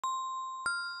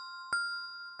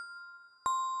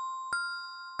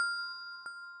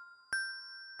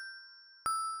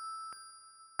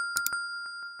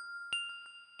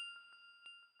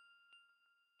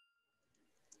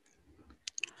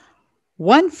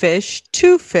One fish,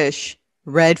 two fish,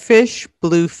 red fish,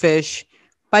 blue fish,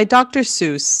 by Dr.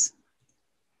 Seuss.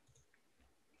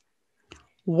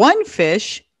 One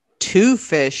fish, two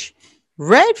fish,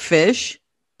 red fish,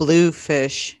 blue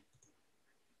fish.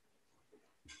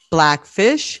 Black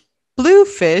fish, blue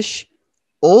fish,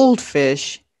 old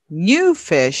fish, new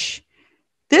fish.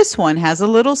 This one has a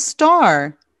little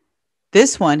star.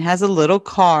 This one has a little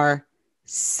car.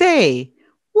 Say,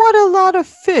 what a lot of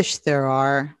fish there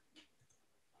are.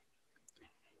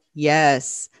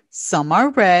 Yes, some are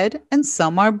red and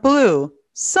some are blue.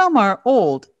 Some are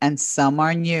old and some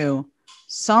are new.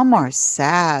 Some are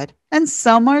sad and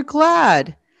some are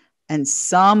glad. And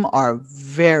some are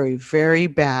very, very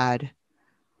bad.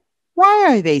 Why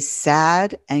are they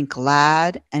sad and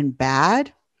glad and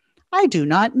bad? I do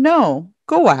not know.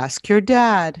 Go ask your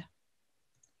dad.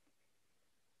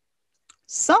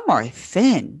 Some are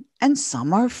thin and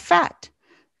some are fat.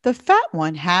 The fat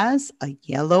one has a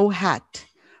yellow hat.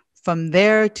 From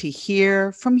there to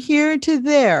here, from here to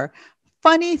there,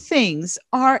 funny things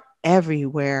are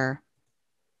everywhere.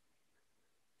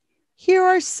 Here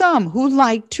are some who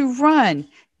like to run.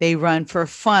 They run for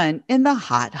fun in the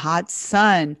hot, hot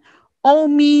sun. Oh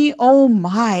me, oh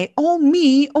my, oh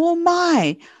me, oh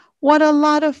my. What a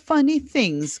lot of funny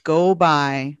things go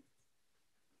by.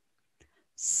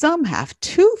 Some have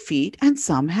 2 feet and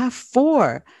some have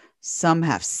 4. Some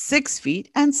have 6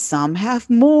 feet and some have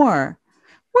more.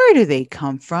 Where do they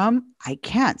come from? I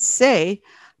can't say,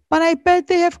 but I bet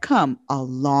they have come a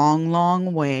long,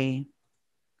 long way.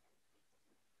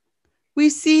 We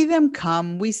see them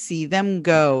come, we see them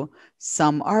go.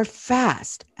 Some are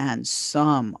fast and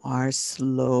some are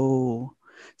slow.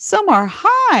 Some are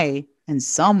high and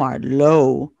some are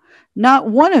low. Not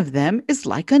one of them is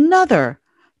like another.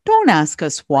 Don't ask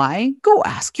us why. Go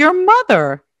ask your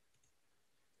mother.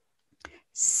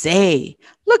 Say,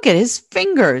 look at his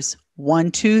fingers.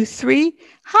 1, 2, 3.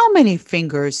 How many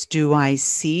fingers do I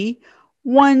see?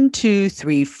 1, 2,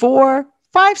 3, 4,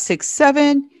 5, 6,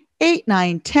 7, 8,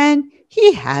 9, 10.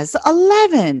 He has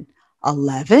 11.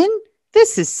 11?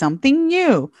 This is something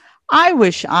new. I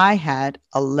wish I had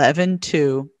 11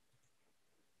 too.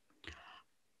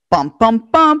 Bump,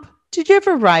 bump, bump. Did you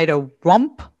ever ride a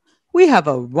rump? We have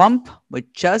a rump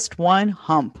with just one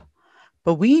hump.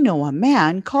 But we know a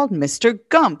man called Mr.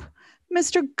 Gump.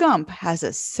 Mr. Gump has a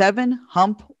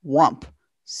 7-hump wump.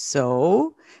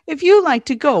 So, if you like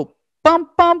to go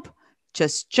bump, bump,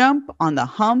 just jump on the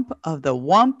hump of the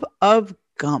wump of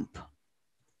Gump.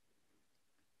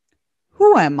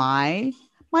 Who am I?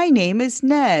 My name is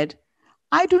Ned.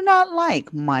 I do not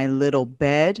like my little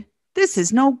bed. This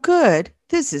is no good.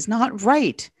 This is not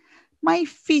right. My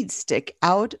feet stick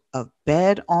out of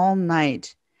bed all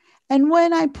night. And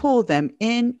when I pull them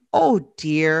in, oh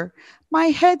dear, my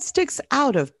head sticks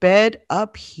out of bed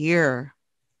up here.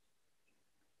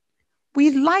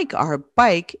 We like our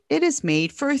bike. It is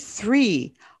made for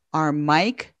 3. Our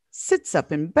Mike sits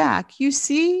up in back, you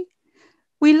see.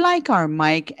 We like our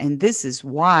Mike, and this is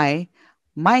why.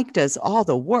 Mike does all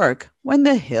the work when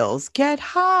the hills get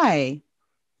high.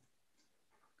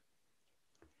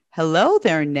 Hello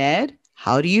there, Ned.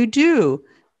 How do you do?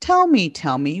 Tell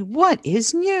me, what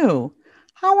is new?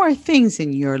 How are things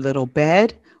in your little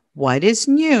bed? What is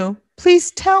new?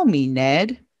 Please tell me,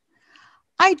 Ned.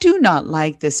 I do not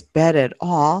like this bed at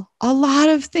all. A lot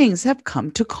of things have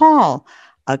come to call.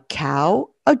 A cow,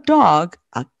 a dog,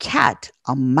 a cat,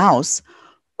 a mouse.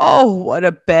 Oh, what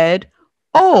a bed.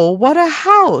 Oh, what a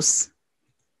house.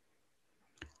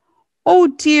 Oh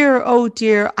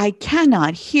dear, I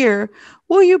cannot hear.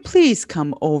 Will you please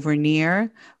come over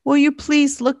near? Will you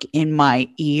please look in my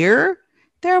ear?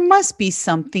 There must be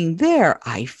something there,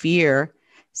 I fear.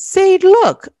 Say,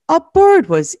 look, a bird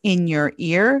was in your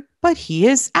ear, but he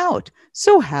is out,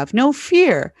 so have no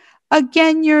fear.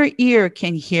 Again your ear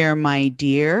can hear, my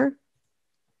dear.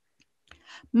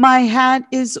 My hat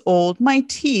is old, my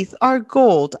teeth are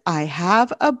gold. I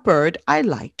have a bird I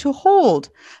like to hold.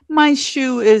 My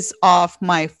shoe is off,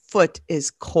 my foot is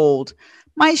cold.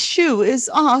 My shoe is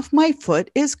off, my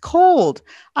foot is cold.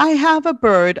 I have a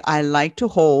bird I like to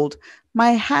hold.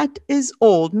 My hat is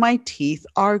old, my teeth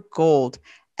are gold.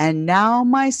 And now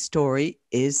my story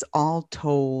is all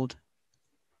told.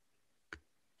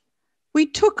 We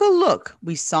took a look,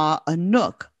 we saw a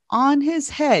nook. On his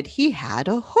head he had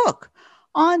a hook.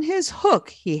 On his hook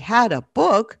he had a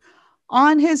book.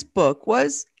 On his book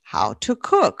was how to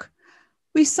cook.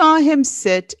 We saw him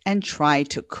sit and try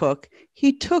to cook.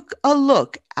 He took a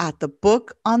look at the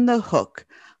book on the hook.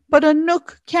 But a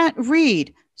nook can't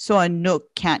read, so a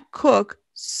nook can't cook.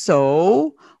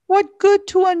 So, what good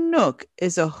to a nook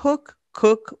is a hook,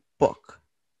 cook, book?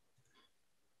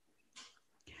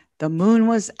 The moon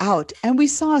was out, and we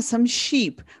saw some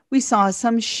sheep. We saw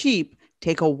some sheep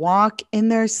take a walk in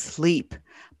their sleep.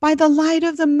 By the light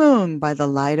of the moon, by the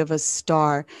light of a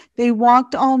star, they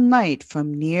walked all night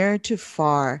from near to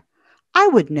far. I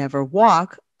would never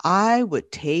walk, I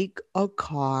would take a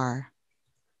car.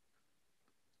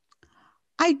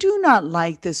 I do not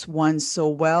like this one so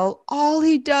well. All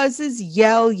he does is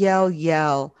yell, yell,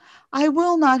 yell. I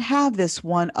will not have this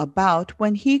one about.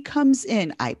 When he comes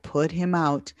in, I put him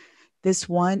out. This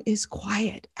one is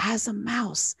quiet as a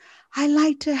mouse. I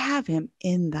like to have him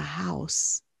in the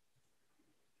house.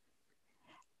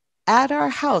 At our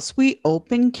house, we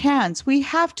open cans. We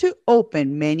have to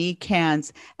open many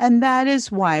cans, and that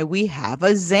is why we have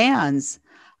a Zans.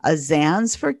 A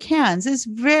Zans for cans is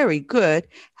very good.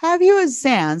 Have you a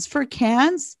Zans for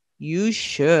cans? You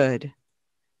should.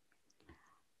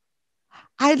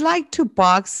 I like to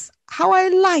box how I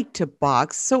like to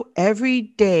box, so every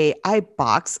day I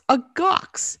box a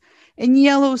gox. In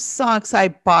yellow socks, I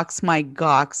box my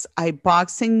gox. I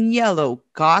box in yellow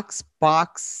gox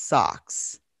box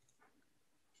socks.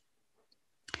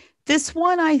 This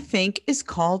one, I think, is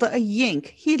called a yink.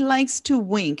 He likes to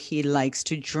wink. He likes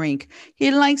to drink. He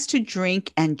likes to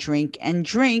drink and drink and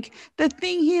drink. The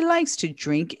thing he likes to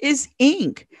drink is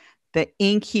ink. The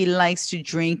ink he likes to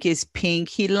drink is pink.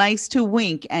 He likes to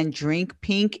wink and drink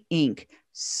pink ink.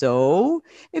 So,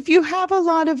 if you have a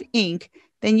lot of ink,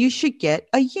 then you should get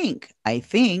a yink, I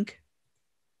think.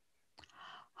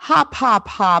 Hop, hop,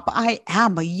 hop, I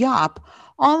am a yop.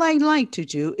 All I like to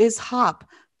do is hop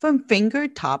from finger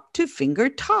top to finger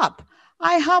top.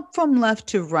 I hop from left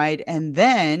to right and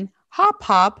then hop,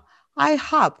 hop, I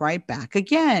hop right back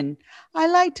again. I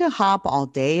like to hop all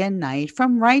day and night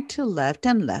from right to left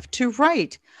and left to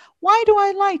right. Why do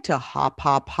I like to hop,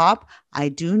 hop, hop? I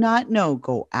do not know.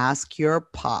 Go ask your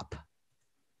pop.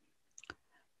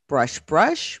 Brush,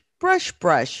 brush, brush,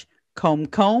 brush. Comb,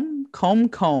 comb, comb,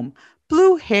 comb.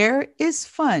 Blue hair is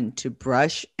fun to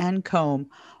brush and comb.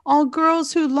 All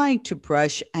girls who like to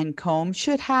brush and comb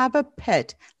should have a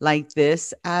pet like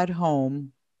this at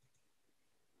home.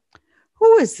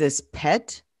 Who is this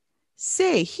pet?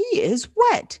 Say, he is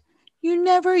wet. You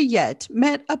never yet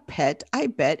met a pet, I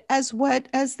bet, as wet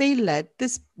as they let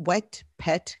this wet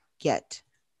pet get.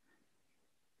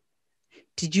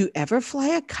 Did you ever fly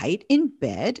a kite in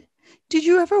bed? Did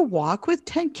you ever walk with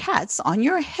 10 cats on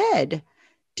your head?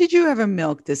 Did you ever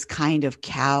milk this kind of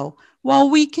cow?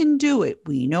 Well, we can do it.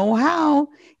 We know how.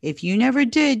 If you never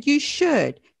did, you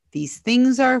should. These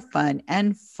things are fun,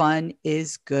 and fun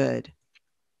is good.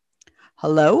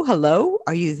 Hello, hello,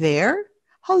 are you there?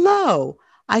 Hello,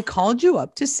 I called you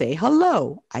up to say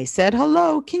hello. I said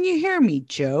hello. Can you hear me,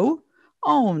 Joe?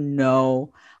 Oh,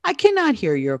 no, I cannot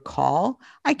hear your call.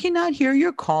 I cannot hear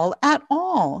your call at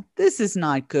all. This is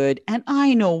not good, and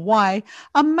I know why.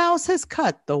 A mouse has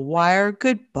cut the wire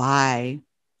goodbye.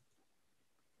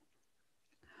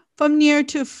 From near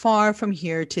to far, from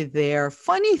here to there,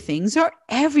 funny things are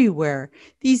everywhere.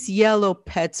 These yellow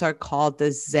pets are called the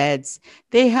Zeds.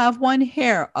 They have one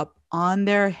hair up on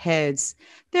their heads.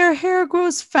 Their hair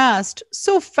grows fast,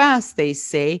 so fast they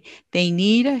say they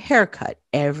need a haircut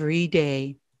every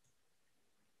day.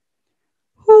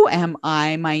 Who am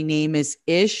I? My name is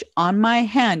Ish. On my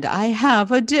hand I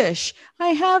have a dish. I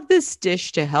have this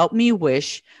dish to help me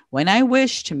wish. When I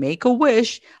wish to make a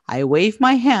wish, I wave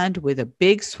my hand with a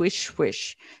big swish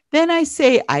swish. Then I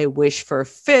say I wish for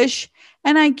fish,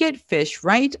 and I get fish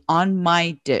right on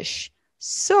my dish.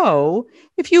 So,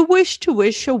 if you wish to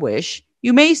wish a wish,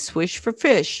 you may swish for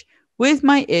fish with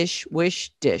my ish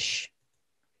wish dish.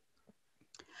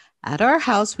 At our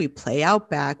house, we play out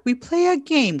back. We play a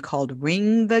game called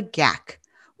Ring the Gack.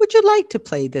 Would you like to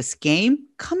play this game?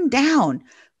 Come down.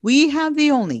 We have the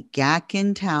only gack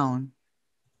in town.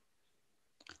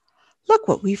 Look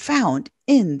what we found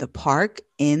in the park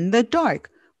in the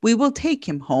dark. We will take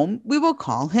him home. We will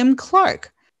call him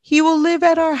Clark. He will live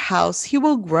at our house. He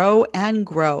will grow and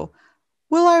grow.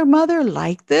 Will our mother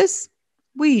like this?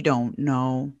 We don't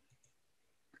know.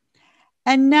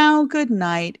 And now, good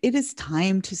night. It is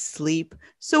time to sleep.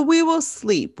 So we will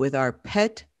sleep with our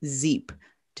pet Zeep.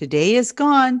 Today is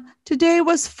gone. Today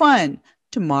was fun.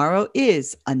 Tomorrow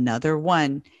is another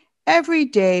one. Every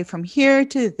day from here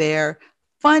to there,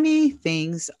 funny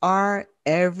things are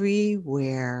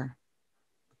everywhere.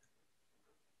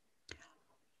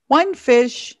 One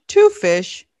fish, two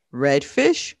fish, red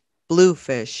fish, blue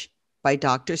fish by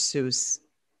Dr. Seuss.